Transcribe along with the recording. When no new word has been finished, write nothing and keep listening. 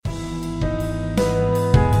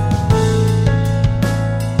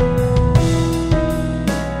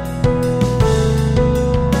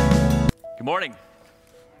morning.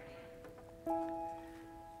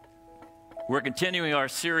 We're continuing our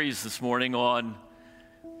series this morning on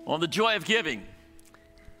the joy of giving.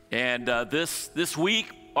 And this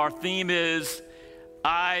week, our theme is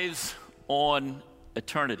Eyes on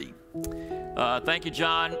Eternity. Thank you,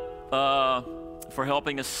 John, for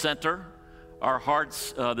helping us center our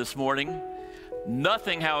hearts this morning.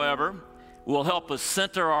 Nothing, however, will help us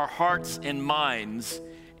center our hearts and minds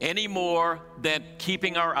any more than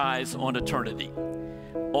keeping our eyes on eternity,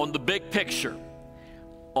 on the big picture,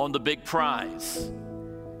 on the big prize.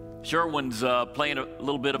 Sherwin's playing a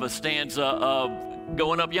little bit of a stanza of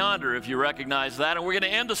Going Up Yonder, if you recognize that, and we're going to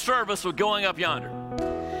end the service with Going Up Yonder.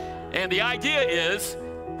 And the idea is,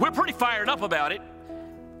 we're pretty fired up about it,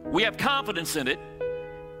 we have confidence in it,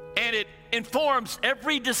 and it informs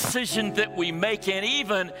every decision that we make and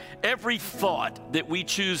even every thought that we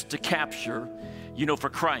choose to capture,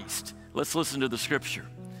 for Christ. Let's listen to the scripture.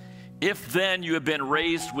 If then you have been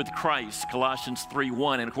raised with Christ, Colossians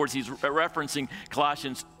 3:1, and of course he's referencing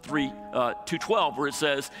Colossians 2:12, where it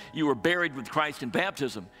says, you were buried with Christ in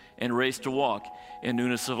baptism and raised to walk in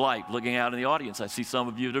newness of life. Looking out in the audience, I see some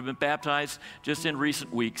of you that have been baptized just in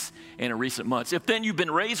recent weeks and in recent months. If then you've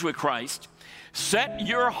been raised with Christ, set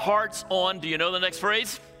your hearts on, do you know the next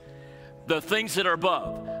phrase? The things that are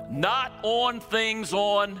above, not on things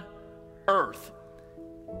on earth.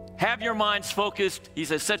 Have your minds focused, he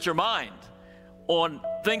says, set your mind on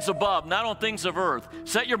things above, not on things of earth.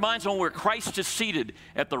 Set your minds on where Christ is seated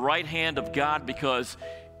at the right hand of God, because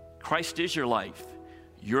Christ is your life.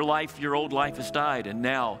 Your life, your old life has died, and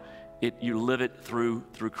now you live it through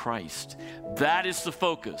Christ. That is the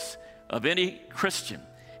focus of any Christian,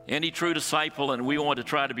 any true disciple, and we want to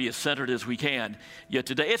try to be as centered as we can. Yet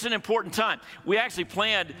today, it's an important time. We actually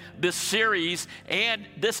planned this series and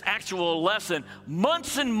this actual lesson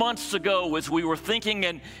months and months ago as we were thinking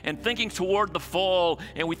and thinking toward the fall,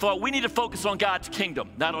 and we thought we need to focus on God's kingdom,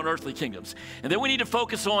 not on earthly kingdoms. And then we need to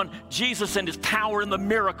focus on Jesus and his power and the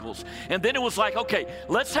miracles. And then it was like, okay,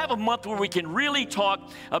 let's have a month where we can really talk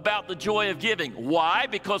about the joy of giving. Why?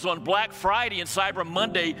 Because on Black Friday and Cyber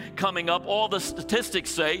Monday coming up, all the statistics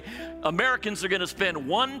say Americans are going to spend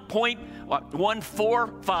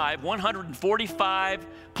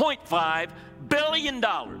 $145.5 billion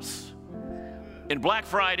in Black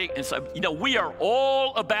Friday. And so, we are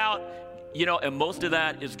all about, and most of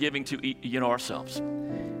that is giving to, ourselves.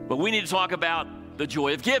 But we need to talk about the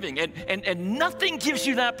joy of giving. And nothing gives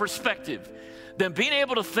you that perspective than being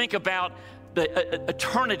able to think about the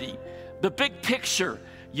eternity, the big picture,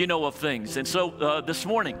 of things. And so this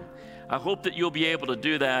morning, I hope that you'll be able to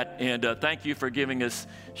do that, and thank you for giving us,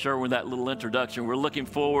 Sherwin, that little introduction. We're looking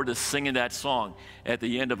forward to singing that song at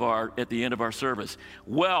the end of our service.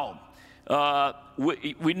 Well,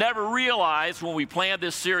 we never realized when we planned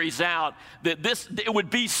this series out that it would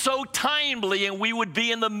be so timely, and we would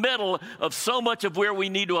be in the middle of so much of where we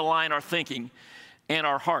need to align our thinking and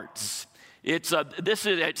our hearts. It's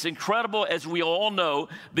incredible, as we all know,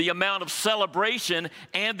 the amount of celebration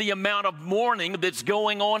and the amount of mourning that's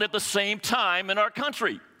going on at the same time in our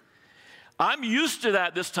country. I'm used to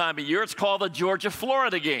that this time of year. It's called the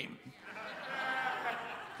Georgia-Florida game,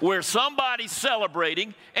 where somebody's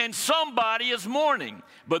celebrating and somebody is mourning.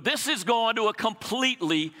 But this has gone to a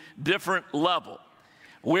completely different level,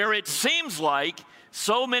 where it seems like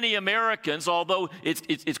so many Americans, although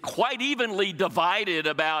it's quite evenly divided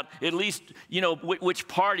about at least, which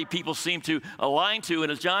party people seem to align to. And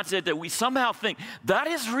as John said, that we somehow think that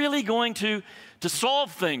is really going to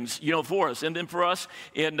solve things, for us. And then for us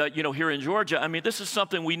here in Georgia, this is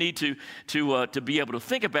something we need to be able to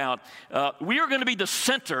think about. We are going to be the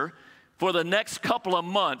center for the next couple of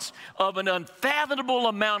months of an unfathomable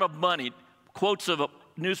amount of money, quotes of a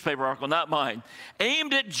newspaper article, not mine,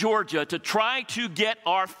 aimed at Georgia to try to get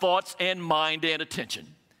our thoughts and mind and attention.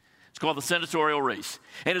 It's called the senatorial race.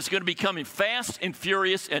 And it's going to be coming fast and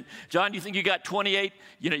furious. And John, you think you got 28?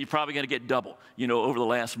 You're probably going to get double, over the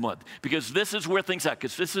last month. Because this is where things are.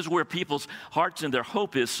 Because this is where people's hearts and their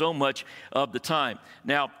hope is so much of the time.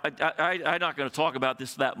 Now, I'm not going to talk about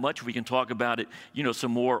this that much. We can talk about it,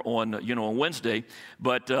 some more on Wednesday.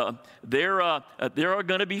 But there are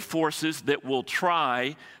going to be forces that will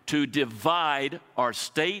try to divide our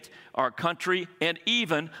state, our country, and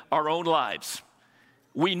even our own lives.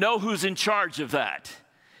 We know who's in charge of that.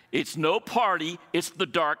 It's no party, it's the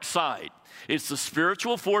dark side. It's the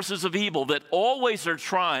spiritual forces of evil that always are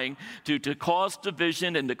trying to cause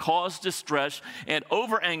division and to cause distress and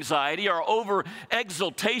over anxiety or over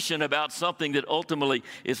exultation about something that ultimately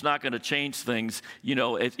is not going to change things,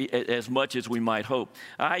 as much as we might hope.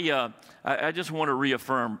 I just want to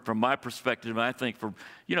reaffirm from my perspective, and I think for,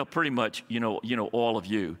 pretty much, all of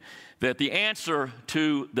you, that the answer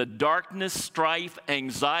to the darkness, strife,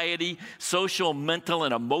 anxiety, social, mental,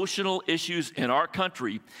 and emotional issues in our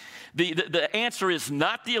country, the answer is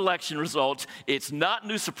not the election results. It's not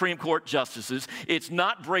new Supreme Court justices. It's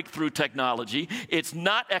not breakthrough technology. It's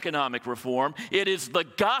not economic reform. It is the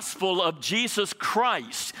gospel of Jesus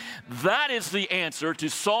Christ. That is the answer to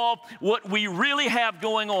solve what we really have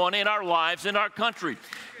going on in our lives, in our country.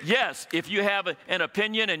 Yes, if you have an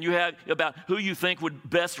opinion and you have about who you think would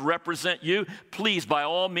best represent you, please, by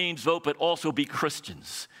all means, vote, but also be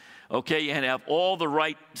Christians. Okay, and have all the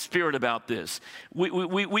right spirit about this.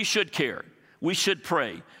 We should care. We should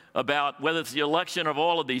pray about whether it's the election of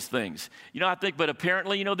all of these things. I think, but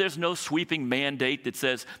apparently, there's no sweeping mandate that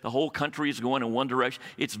says the whole country is going in one direction.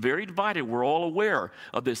 It's very divided. We're all aware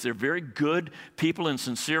of this. They're very good people and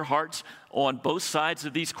sincere hearts on both sides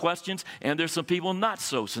of these questions, and there's some people not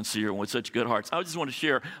so sincere and with such good hearts. I just want to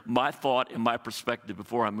share my thought and my perspective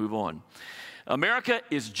before I move on. America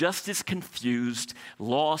is just as confused,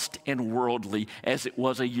 lost, and worldly as it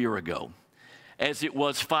was a year ago, as it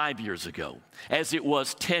was 5 years ago, as it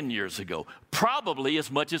was 10 years ago, probably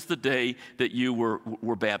as much as the day that you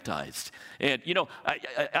were baptized. And,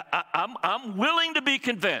 I'm willing to be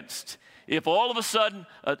convinced if all of a sudden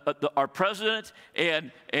our president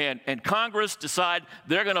and Congress decide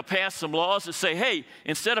they're going to pass some laws that say, hey,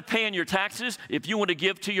 instead of paying your taxes, if you want to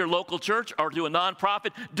give to your local church or to a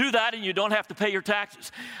nonprofit, do that and you don't have to pay your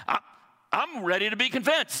taxes. I'm ready to be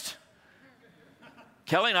convinced.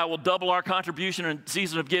 Kelly and I will double our contribution in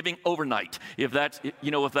season of giving overnight if that's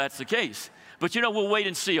the case. But we'll wait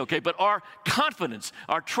and see, okay? But our confidence,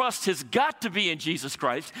 our trust has got to be in Jesus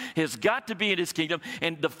Christ, has got to be in his kingdom,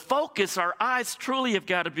 and the focus, our eyes truly have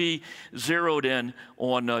got to be zeroed in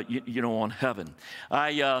on, on heaven.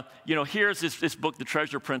 Here's this book, The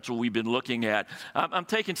Treasure Principle, we've been looking at. I'm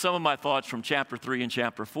taking some of my thoughts from chapter 3 and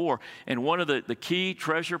chapter 4, and one of the key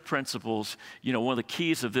treasure principles, one of the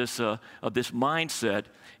keys of this mindset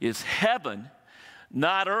is heaven,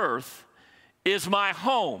 not earth, is my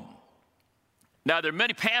home. Now, there are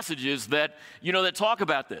many passages that talk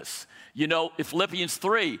about this. In Philippians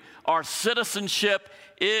 3, our citizenship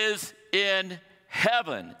is in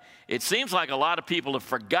heaven. It seems like a lot of people have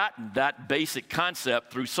forgotten that basic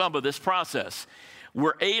concept through some of this process.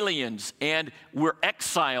 We're aliens and we're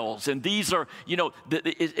exiles, and these are,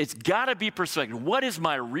 it's got to be perspective. What is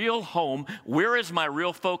my real home? Where is my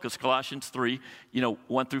real focus? Colossians 3,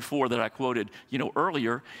 1 through 4 that I quoted,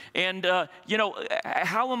 earlier. And,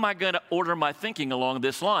 how am I going to order my thinking along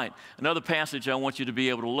this line? Another passage I want you to be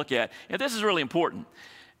able to look at, and this is really important.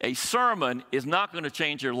 A sermon is not going to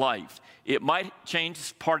change your life. It might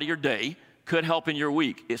change part of your day, could help in your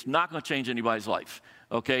week. It's not going to change anybody's life.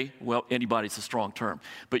 Okay? Well, anybody's a strong term.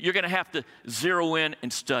 But you're going to have to zero in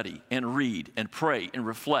and study and read and pray and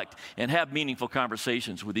reflect and have meaningful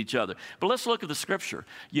conversations with each other. But let's look at the scripture,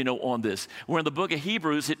 on this. Where in the book of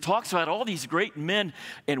Hebrews, it talks about all these great men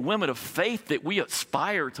and women of faith that we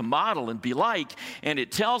aspire to model and be like. And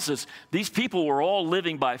it tells us these people were all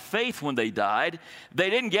living by faith when they died. They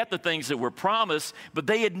didn't get the things that were promised, but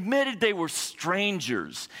they admitted they were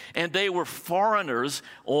strangers and they were foreigners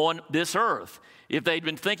on this earth. If they'd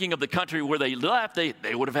been thinking of the country where they left, they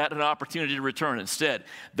would have had an opportunity to return. Instead,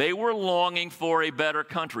 they were longing for a better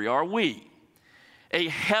country. Are we? A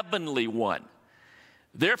heavenly one.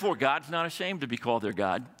 Therefore, God's not ashamed to be called their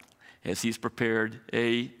God, as he's prepared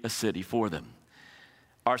a city for them.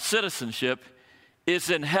 Our citizenship is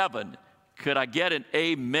in heaven. Could I get an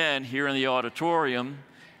amen here in the auditorium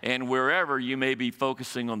and wherever you may be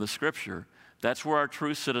focusing on the scripture? That's where our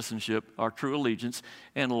true citizenship, our true allegiance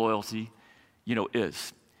and loyalty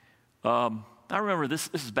is. I remember this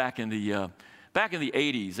is back in the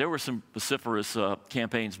 80s. There were some vociferous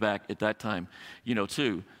campaigns back at that time,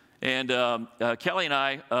 too. And Kelly and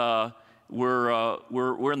I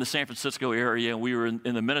were in the San Francisco area, and we were in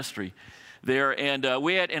the ministry there. And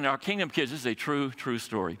we had, in our Kingdom Kids, this is a true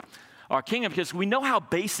story. Our Kingdom Kids, we know how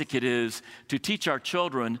basic it is to teach our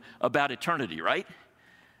children about eternity, right?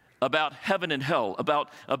 About heaven and hell,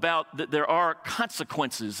 about that there are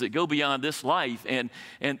consequences that go beyond this life and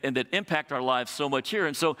that impact our lives so much here.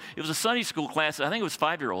 And so it was a Sunday school class, I think it was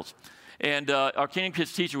 5-year-olds. And our Kingdom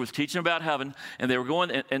Kids teacher was teaching about heaven, and they were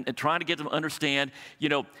going and trying to get them to understand,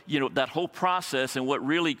 that whole process and what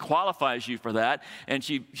really qualifies you for that. And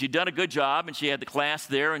she'd done a good job, and she had the class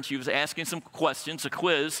there, and she was asking some questions, a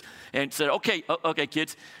quiz, and said, okay,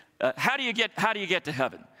 kids, how do you get to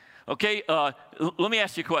heaven? Okay, let me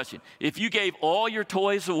ask you a question. If you gave all your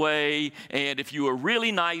toys away and if you were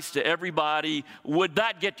really nice to everybody, would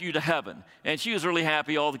that get you to heaven? And she was really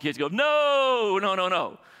happy. All the kids go,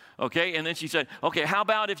 no. Okay, and then she said, okay, how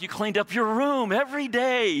about if you cleaned up your room every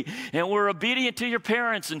day and were obedient to your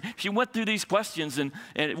parents? And she went through these questions, and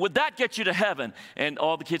would that get you to heaven? And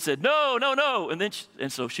all the kids said, no.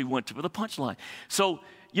 And so she went to the punchline. So,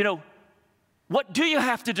 what do you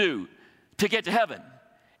have to do to get to heaven?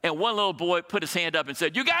 And one little boy put his hand up and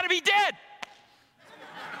said, you got to be dead.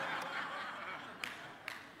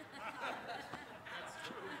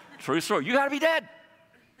 True story. You got to be dead.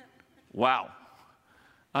 Wow.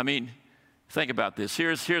 I mean, think about this.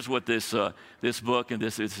 Here's what this book, and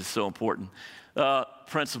this is so important.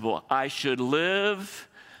 Principle, I should live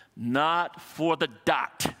not for the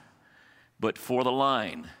dot, but for the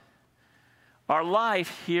line. Our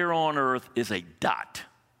life here on earth is a dot.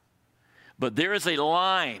 But there is a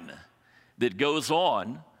line that goes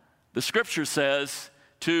on, the scripture says,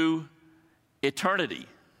 to eternity.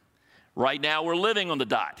 Right now we're living on the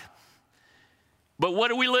dot. But what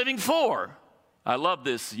are we living for? I love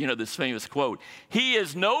this, this famous quote. He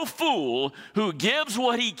is no fool who gives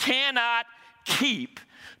what he cannot keep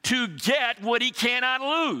to get what he cannot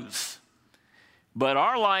lose. But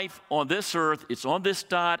our life on this earth, it's on this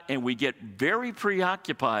dot, and we get very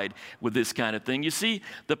preoccupied with this kind of thing. You see,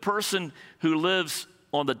 the person who lives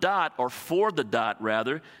on the dot, or for the dot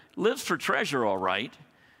rather, lives for treasure, all right,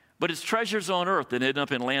 but it's treasures on earth that end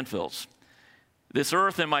up in landfills. This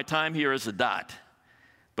earth and my time here is a dot,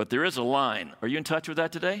 but there is a line. Are you in touch with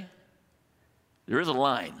that today? There is a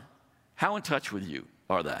line. How in touch with you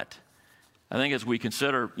are that? I think as we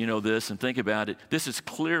consider, this and think about it, this is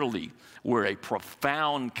clearly where a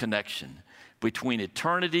profound connection between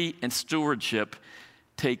eternity and stewardship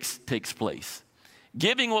takes place.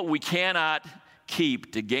 Giving what we cannot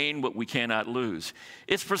keep to gain what we cannot lose.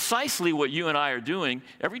 It's precisely what you and I are doing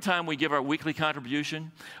every time we give our weekly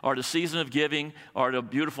contribution, or the season of giving, or the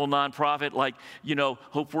beautiful nonprofit like,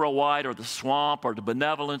 Hope Worldwide, or the Swamp, or the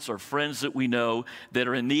Benevolence, or friends that we know that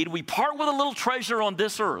are in need. We part with a little treasure on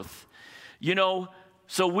this earth,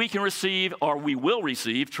 so we can receive, or we will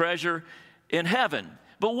receive, treasure in heaven.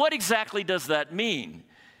 But what exactly does that mean?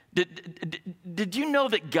 Did you know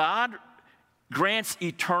that God grants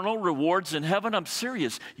eternal rewards in heaven? I'm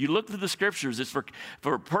serious. You look through the scriptures, it's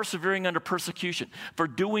for persevering under persecution, for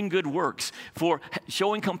doing good works, for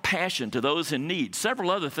showing compassion to those in need, several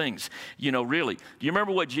other things, really. Do you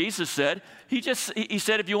remember what Jesus said? He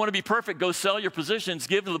said, if you want to be perfect, go sell your possessions,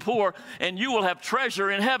 give to the poor, and you will have treasure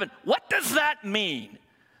in heaven. What does that mean?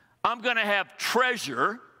 I'm going to have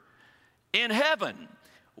treasure in heaven.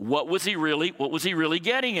 What was he really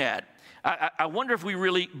getting at? I wonder if we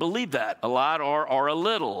really believe that, a lot or a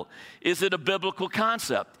little. Is it a biblical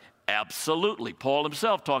concept? Absolutely. Paul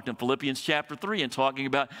himself talked in Philippians chapter 3 and talking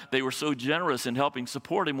about they were so generous in helping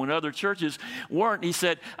support him when other churches weren't. He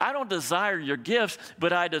said, I don't desire your gifts,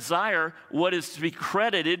 but I desire what is to be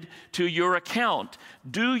credited to your account.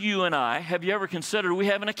 Do you and I, have you ever considered we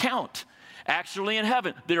have an account? Actually in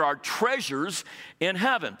heaven. There are treasures in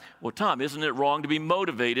heaven. Well, Tom, isn't it wrong to be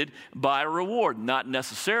motivated by a reward? Not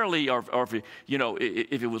necessarily, or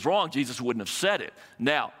if it was wrong, Jesus wouldn't have said it.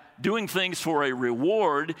 Now, doing things for a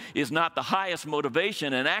reward is not the highest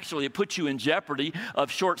motivation, and actually it puts you in jeopardy of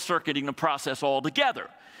short-circuiting the process altogether.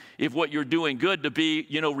 If what you're doing good to be,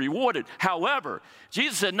 rewarded. However,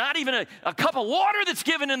 Jesus said not even a cup of water that's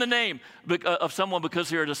given in the name of someone because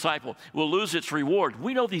they're a disciple will lose its reward.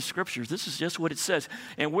 We know these scriptures. This is just what it says.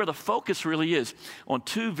 And where the focus really is on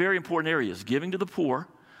two very important areas, giving to the poor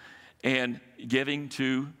and giving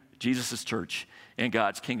to Jesus' church and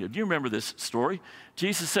God's kingdom. Do you remember this story?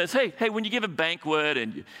 Jesus says, hey, when you give a banquet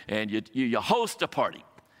and you host a party,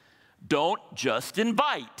 don't just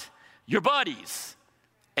invite your buddies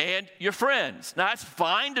and your friends. Now, it's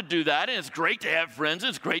fine to do that, and it's great to have friends, and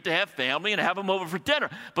it's great to have family and have them over for dinner.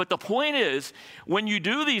 But the point is, when you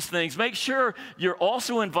do these things, make sure you're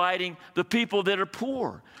also inviting the people that are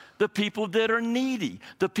poor, the people that are needy,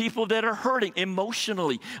 the people that are hurting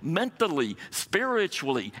emotionally, mentally,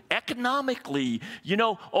 spiritually, economically.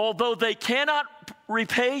 Although they cannot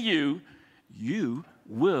repay you, you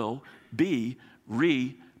will be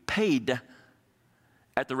repaid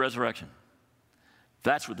at the resurrection.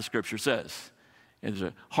 That's what the scripture says. And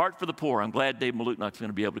there's a heart for the poor. I'm glad Dave Malutnak's going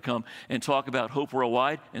to be able to come and talk about Hope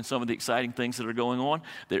Worldwide and some of the exciting things that are going on,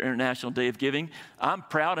 the International Day of Giving. I'm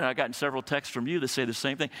proud, and I've gotten several texts from you that say the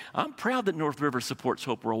same thing. I'm proud that North River supports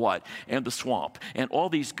Hope Worldwide and the Swamp and all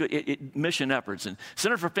these good mission efforts and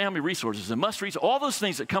Center for Family Resources and Must Reach, all those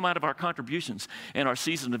things that come out of our contributions and our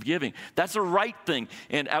season of giving. That's the right thing.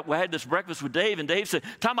 And I had this breakfast with Dave, and Dave said,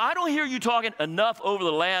 Tom, I don't hear you talking enough over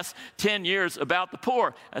the last 10 years about the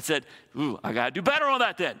poor. I said, ooh, I got to do better on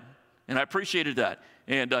that then. And I appreciated that.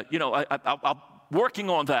 And, I'm working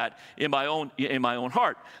on that in my own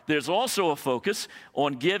heart. There's also a focus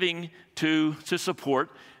on giving to support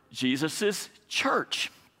Jesus'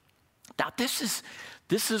 church. Now, this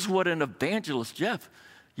is what an evangelist, Jeff,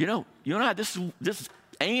 you and I, this is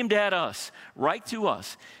aimed at us, right to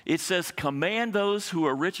us. It says, command those who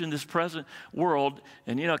are rich in this present world,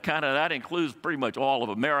 and that includes pretty much all of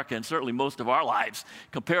America and certainly most of our lives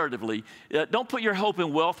comparatively. Don't put your hope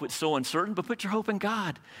in wealth, which is so uncertain, but put your hope in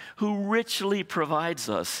God, who richly provides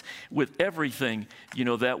us with everything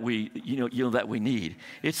that we need.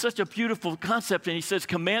 It's such a beautiful concept, and he says,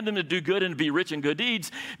 command them to do good and to be rich in good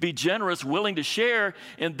deeds, be generous, willing to share.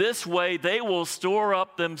 In this way, they will store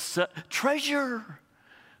up treasure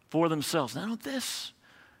for themselves, not on this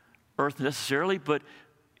earth necessarily, but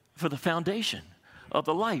for the foundation of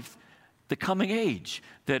the life, the coming age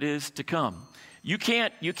that is to come. You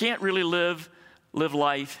can't really live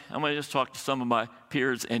life. I'm going to just talk to some of my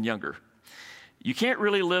peers and younger. You can't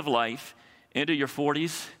really live life into your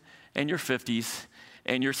 40s and your 50s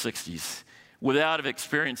and your 60s without have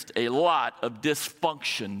experienced a lot of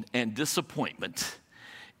dysfunction and disappointment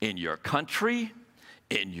in your country,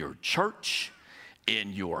 in your church,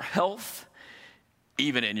 in your health,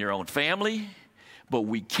 even in your own family. But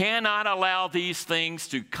we cannot allow these things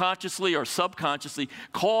to consciously or subconsciously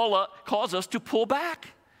cause us to pull back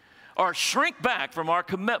or shrink back from our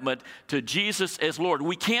commitment to Jesus as Lord.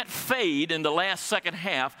 We can't fade in the last second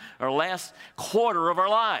half or last quarter of our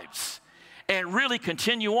lives and really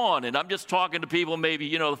continue on. And I'm just talking to people maybe,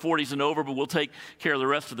 the 40s and over, but we'll take care of the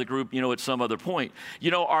rest of the group, at some other point.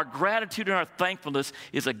 Our gratitude and our thankfulness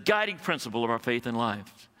is a guiding principle of our faith and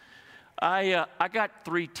lives. I got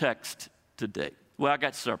 3 texts today. Well, I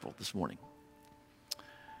got several this morning.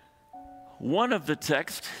 One of the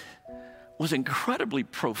texts was incredibly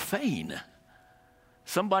profane.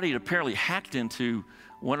 Somebody had apparently hacked into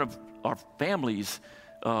one of our family's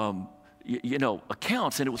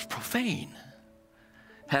accounts, and it was profane.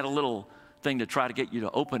 Had a little thing to try to get you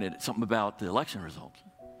to open it, something about the election results.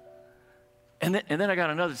 And then I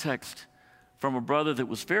got another text from a brother that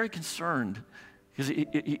was very concerned, because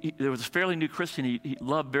there was a fairly new Christian he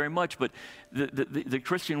loved very much, but the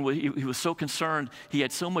Christian, he was so concerned, he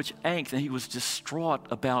had so much angst, and he was distraught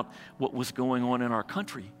about what was going on in our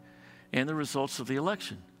country and the results of the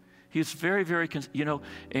election. He was very, very,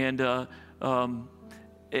 and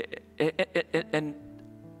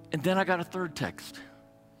then I got a third text,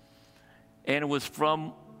 and it was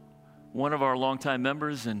from one of our longtime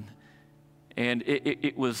members, and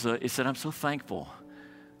it said, I'm so thankful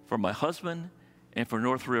for my husband and for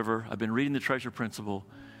North River. I've been reading the Treasure Principle,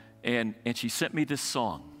 and she sent me this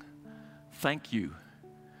song. Thank you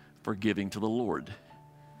for giving to the Lord,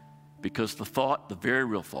 because the very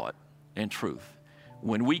real thought and truth,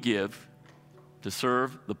 when we give to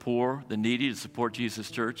serve the poor, the needy, to support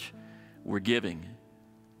Jesus' church, we're giving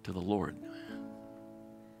to the Lord.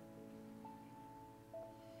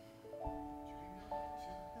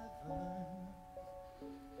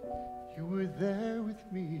 You were there with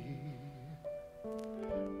me.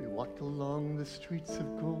 We walked along the streets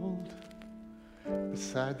of gold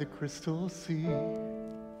beside the crystal sea.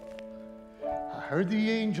 I heard the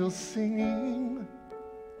angels singing.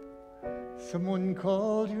 Someone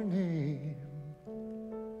called your name.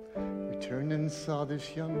 We turned and saw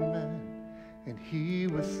this young man, and he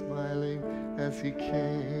was smiling as he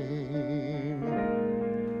came.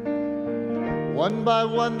 One by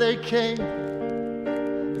one they came,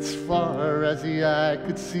 as far as the eye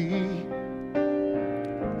could see.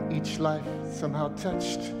 Each life somehow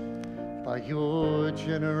touched by your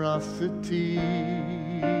generosity.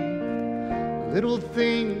 Little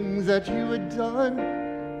things that you had done,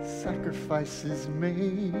 sacrifices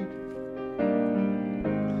made,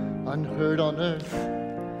 unheard on earth,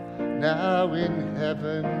 now in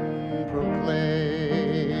heaven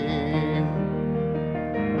proclaim.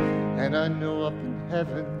 And I know up in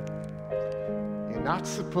heaven you're not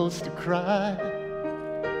supposed to cry,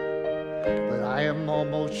 but I am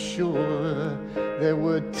almost sure there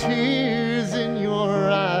were tears in your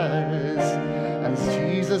eyes as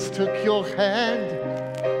Jesus took your hand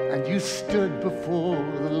and you stood before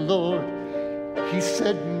the Lord. He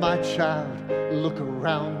said, my child, look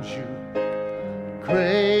around you.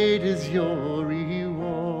 Great is your reward.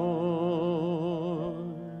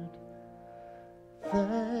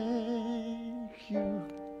 Thank you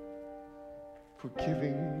for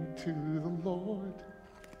giving to the Lord.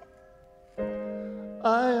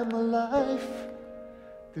 I am a life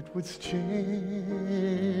that was changed.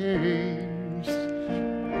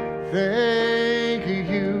 Thank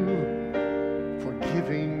you for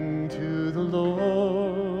giving to the Lord.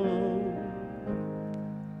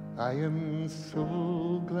 I am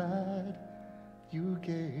so glad you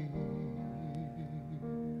gave.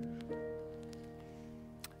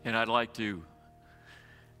 And I'd like to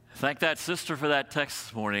thank that sister for that text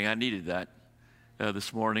this morning. I needed that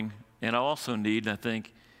this morning. And I also need, and I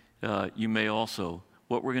think you may also,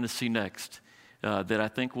 what we're going to see next, that I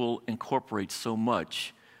think will incorporate so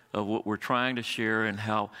much of what we're trying to share and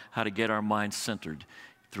how to get our minds centered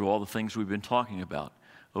through all the things we've been talking about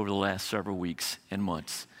over the last several weeks and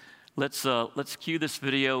months. Let's cue this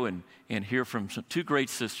video and hear from two great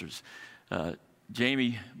sisters,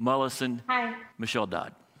 Jamie Mullis and Hi. Michelle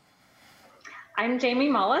Dodd. I'm Jamie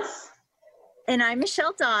Mullis. And I'm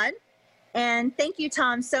Michelle Dodd. And thank you,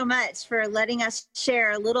 Tom, so much for letting us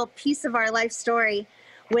share a little piece of our life story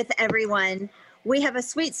with everyone. We have a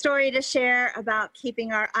sweet story to share about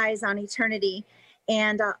keeping our eyes on eternity.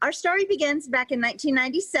 And our story begins back in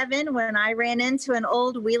 1997 when I ran into an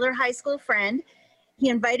old Wheeler High School friend. He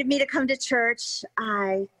invited me to come to church.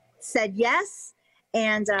 I said yes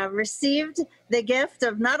and received the gift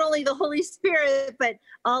of not only the Holy Spirit, but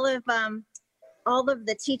all of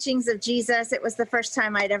the teachings of Jesus. It was the first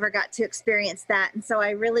time I'd ever got to experience that. And so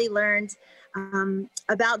I really learned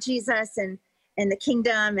about Jesus and the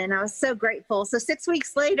kingdom, and I was so grateful. So 6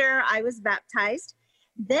 weeks later, I was baptized.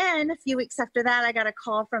 Then a few weeks after that, I got a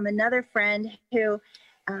call from another friend who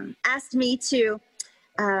asked me to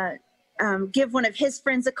give one of his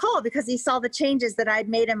friends a call because he saw the changes that I'd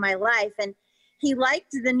made in my life. And he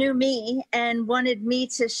liked the new me and wanted me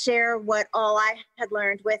to share what all I had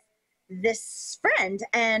learned with this friend,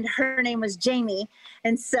 and her name was Jamie.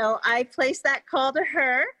 And so I placed that call to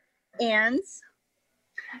her, and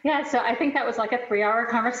yeah, so I think that was like a 3-hour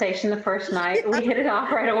conversation the first night. We hit it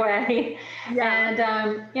off right away. Yeah. And,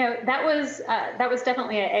 that was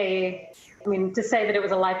definitely to say that it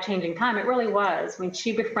was a life-changing time, it really was. I mean,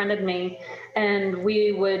 she befriended me and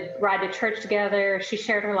we would ride to church together. She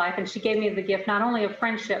shared her life and she gave me the gift, not only of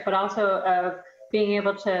friendship, but also of being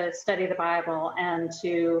able to study the Bible and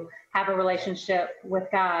to have a relationship with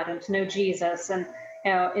God and to know Jesus. And,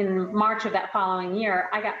 in March of that following year,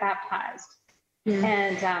 I got baptized. Yeah.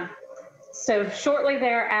 And so shortly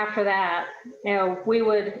thereafter that, we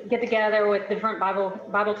would get together with different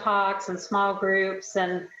Bible talks and small groups.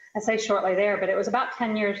 And I say shortly there, but it was about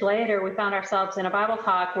 10 years later, we found ourselves in a Bible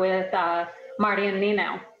talk with Marty and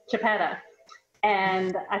Nino Chapetta.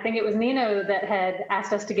 And I think it was Nino that had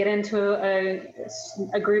asked us to get into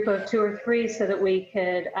a group of 2 or 3 so that we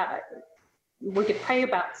could pray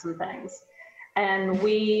about some things. And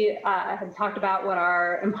we had talked about what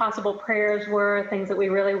our impossible prayers were, things that we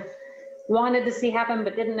really wanted to see happen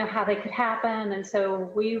but didn't know how they could happen. And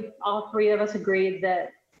so all 3 of us agreed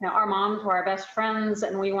that our moms were our best friends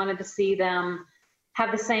and we wanted to see them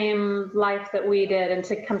have the same life that we did and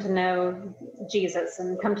to come to know Jesus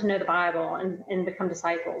and come to know the Bible and become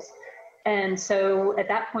disciples. And so at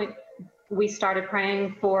that point, we started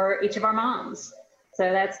praying for each of our moms. So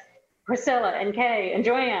that's Priscilla and Kay and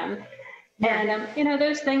Joanne. Yeah. And,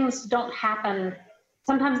 those things don't happen.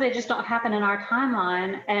 Sometimes they just don't happen in our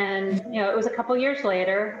timeline. And, it was a couple years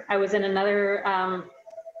later, I was in another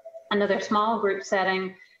small group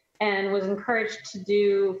setting and was encouraged to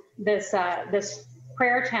do this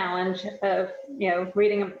prayer challenge of,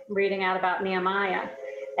 reading out about Nehemiah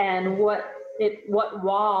and what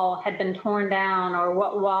wall had been torn down or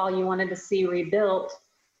what wall you wanted to see rebuilt.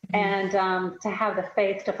 And to have the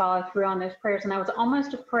faith to follow through on those prayers. And I was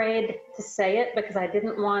almost afraid to say it because I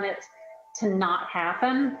didn't want it to not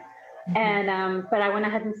happen. And but I went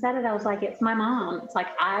ahead and said it. I was like, it's my mom. It's like,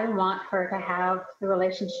 I want her to have the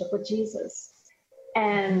relationship with Jesus.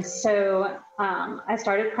 And so I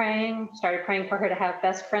started praying for her to have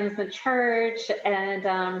best friends in the church. And,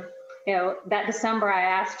 that December I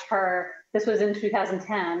asked her, this was in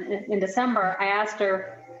 2010, in December, I asked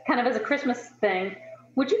her kind of as a Christmas thing,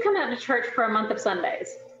 would you come out to church for a month of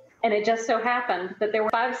Sundays? And it just so happened that there were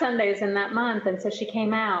 5 Sundays in that month. And so she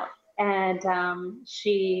came out and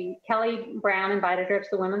Kelly Brown invited her to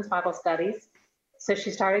the women's Bible studies. So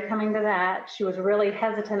she started coming to that. She was really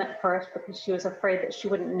hesitant at first because she was afraid that she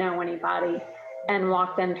wouldn't know anybody, and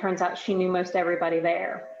walked in. Turns out she knew most everybody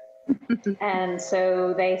there. And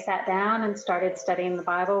so they sat down and started studying the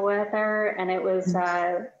Bible with her. And it was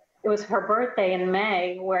her birthday in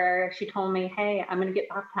May where she told me, hey, I'm going to get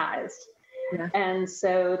baptized. Yeah. And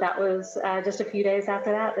so that was just a few days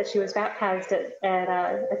after that she was baptized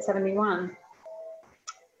at 71.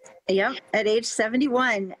 Yep, at age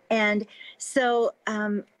 71. And so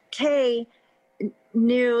Kay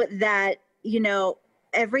knew that,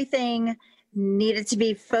 everything needed to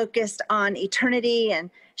be focused on eternity and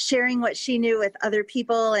sharing what she knew with other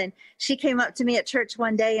people. And she came up to me at church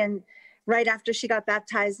one day, and right after she got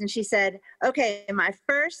baptized, and she said, okay, my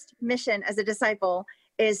first mission as a disciple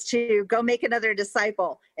is to go make another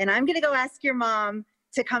disciple. And I'm going to go ask your mom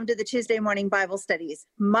to come to the Tuesday morning Bible studies,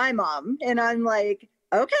 my mom. And I'm like,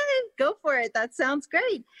 okay, go for it. That sounds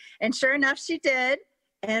great. And sure enough, she did.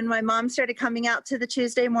 And my mom started coming out to the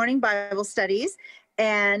Tuesday morning Bible studies.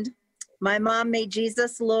 And my mom made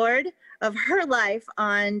Jesus Lord of her life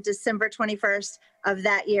on December 21st of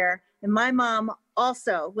that year. And my mom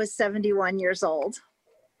also was 71 years old.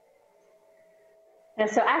 And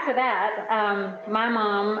so after that, my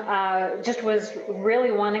mom just was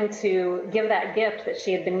really wanting to give that gift that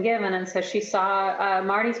she had been given. And so she saw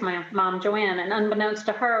Marty's mom, Joanne, and unbeknownst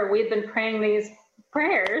to her, we had been praying these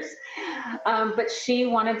prayers, but she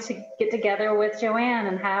wanted to get together with Joanne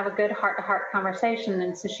and have a good heart-to-heart conversation.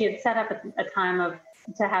 And so she had set up a time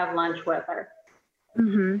to have lunch with her.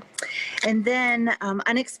 Mm-hmm. And then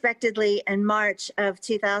unexpectedly in March of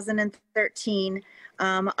 2013,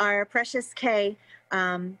 our precious Kay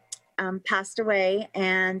passed away.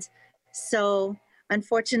 And so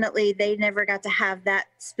unfortunately, they never got to have that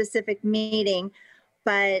specific meeting,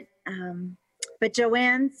 but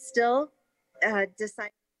Joanne still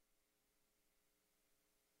decided.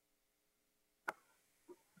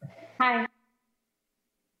 Hi.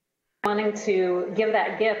 Wanting to give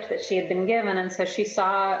that gift that she had been given. And so she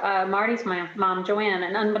saw Marty's mom, Joanne,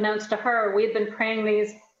 and unbeknownst to her, we had been praying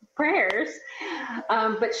these prayers,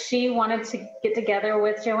 but she wanted to get together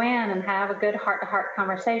with Joanne and have a good heart-to-heart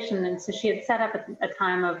conversation. And so she had set up a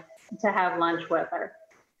time to have lunch with her.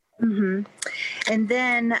 Mm-hmm. And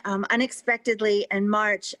then unexpectedly in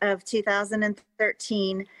March of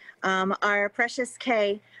 2013, our precious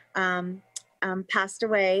Kay passed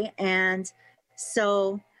away. And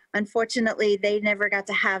so unfortunately, they never got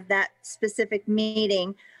to have that specific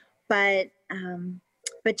meeting, but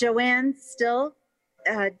Joanne still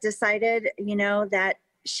decided, that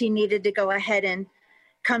she needed to go ahead and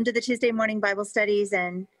come to the Tuesday morning Bible studies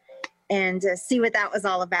and see what that was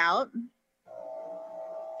all about.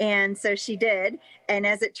 And so she did. And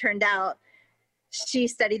as it turned out, she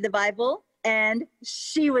studied the Bible and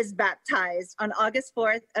she was baptized on August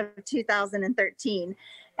 4th of 2013.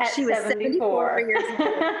 She was 74 years old.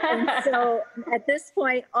 And so at this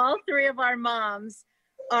point, all three of our moms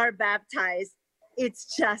are baptized.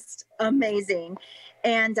 It's just amazing.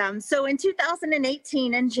 And so in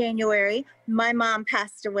 2018, in January, my mom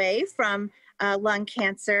passed away from lung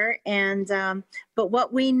cancer. And but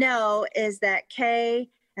what we know is that Kay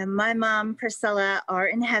and my mom, Priscilla, are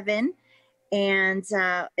in heaven. And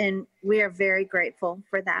we are very grateful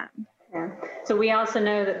for that. Yeah. So we also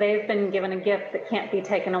know that they've been given a gift that can't be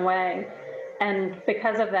taken away. And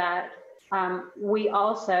because of that, we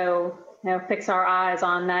also fix our eyes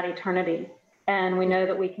on that eternity. And we know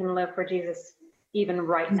that we can live for Jesus even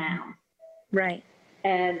right now. Right.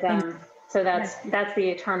 And so that's the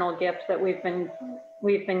eternal gift that we've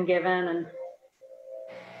been given. And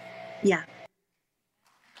yeah.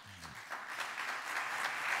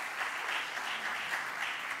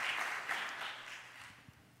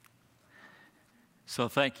 So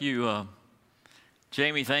thank you,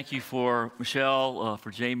 Jamie. Thank you for Michelle, for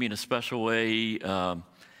Jamie in a special way.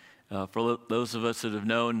 For those of us that have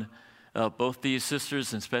known both these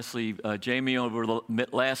sisters, and especially Jamie over the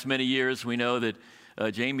last many years, we know that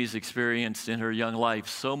Jamie's experienced in her young life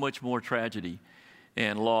so much more tragedy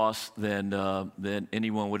and loss than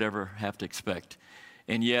anyone would ever have to expect.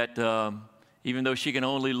 And yet, even though she can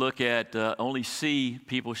only see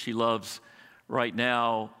people she loves right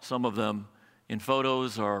now, some of them in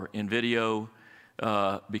photos or in video,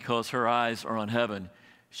 because her eyes are on heaven,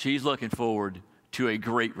 she's looking forward to a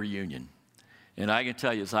great reunion. And I can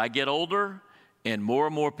tell you, as I get older and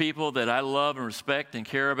more people that I love and respect and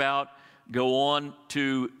care about go on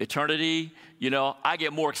to eternity, I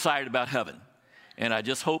get more excited about heaven. And I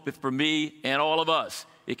just hope that for me and all of us,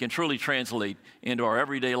 it can truly translate into our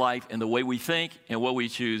everyday life and the way we think and what we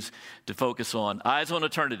choose to focus on. Eyes on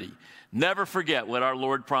eternity. Never forget what our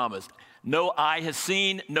Lord promised. No eye has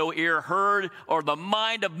seen, no ear heard, or the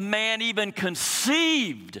mind of man even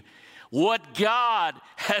conceived what God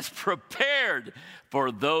has prepared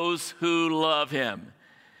for those who love him.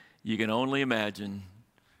 You can only imagine.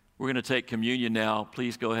 We're going to take communion now.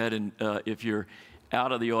 Please go ahead and, if you're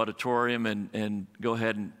out of the auditorium, and go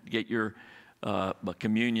ahead and get your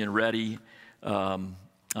communion ready. I'm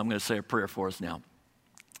going to say a prayer for us now.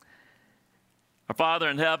 Our Father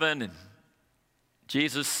in heaven, and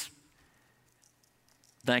Jesus,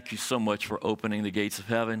 thank you so much for opening the gates of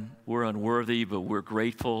heaven. We're unworthy, but we're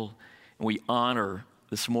grateful, and we honor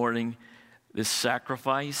this morning this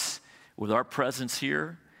sacrifice with our presence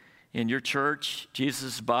here in your church,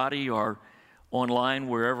 Jesus' body, or online,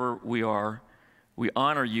 wherever we are. We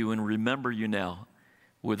honor you and remember you now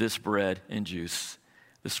with this bread and juice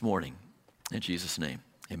this morning. In Jesus' name,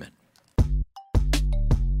 amen.